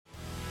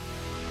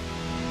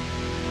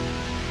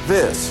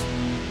This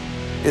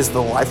is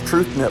the Life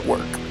Truth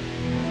Network.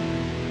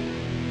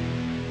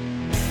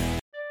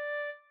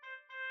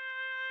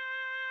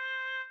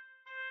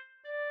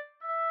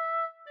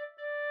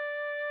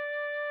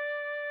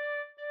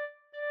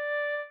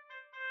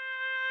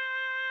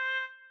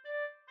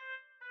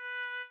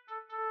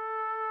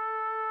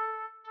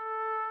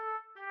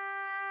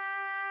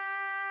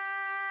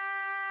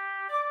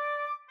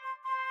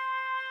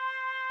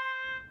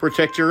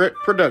 Protectorate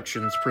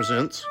Productions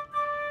presents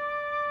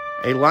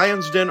a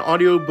Lion's Den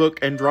audiobook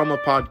and drama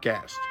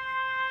podcast,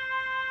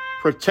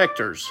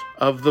 Protectors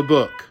of the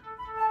Book,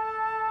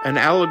 an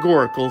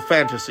allegorical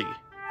fantasy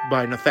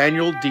by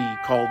Nathaniel D.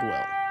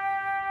 Caldwell.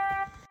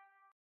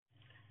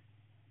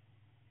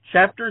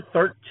 Chapter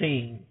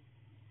 13.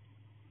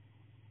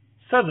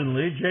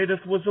 Suddenly,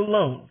 Jadith was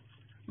alone.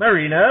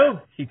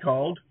 "Marino," he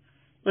called,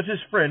 but his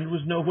friend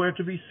was nowhere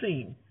to be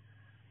seen.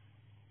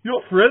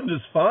 "Your friend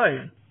is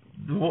fine,"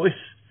 the voice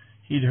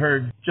he'd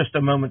heard just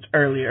a moment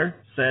earlier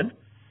said.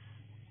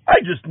 "I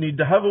just need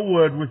to have a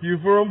word with you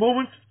for a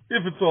moment,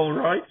 if it's all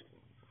right."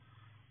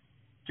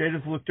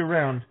 Jadith looked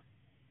around.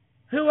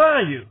 "Who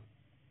are you?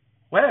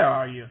 Where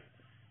are you?"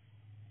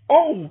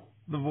 "Oh,"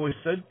 the voice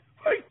said,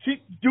 "I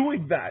keep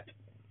doing that."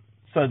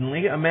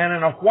 Suddenly, a man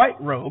in a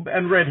white robe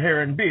and red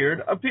hair and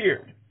beard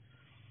appeared.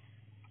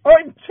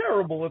 "I'm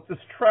terrible at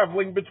this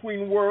traveling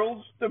between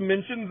worlds,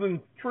 dimensions, and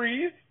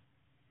trees."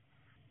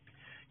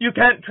 "You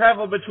can't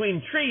travel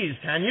between trees,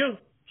 can you?"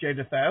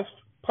 Jadith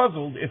asked,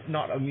 puzzled if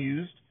not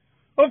amused.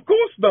 "Of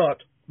course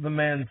not," the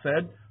man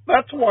said.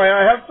 "That's why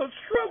I have such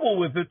trouble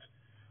with it.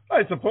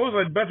 I suppose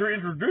I'd better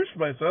introduce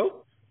myself.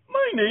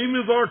 My name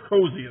is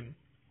Arcosian."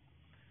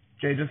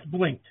 Jadith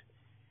blinked.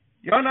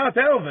 "You're not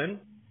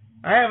Elven.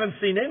 I haven't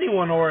seen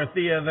anyone,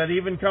 Orithia, that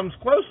even comes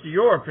close to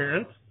your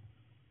appearance."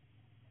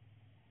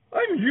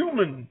 "I'm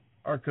human,"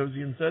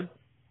 Arcosian said.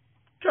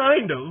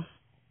 "Kind of."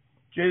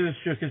 Jadith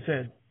shook his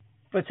head.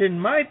 "But in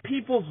my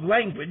people's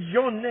language,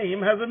 your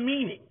name has a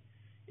meaning.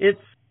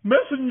 It's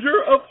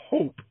Messenger of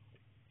Hope,"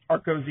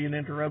 Arcosian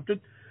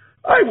interrupted.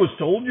 "I was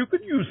told you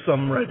could use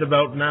some right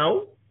about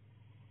now.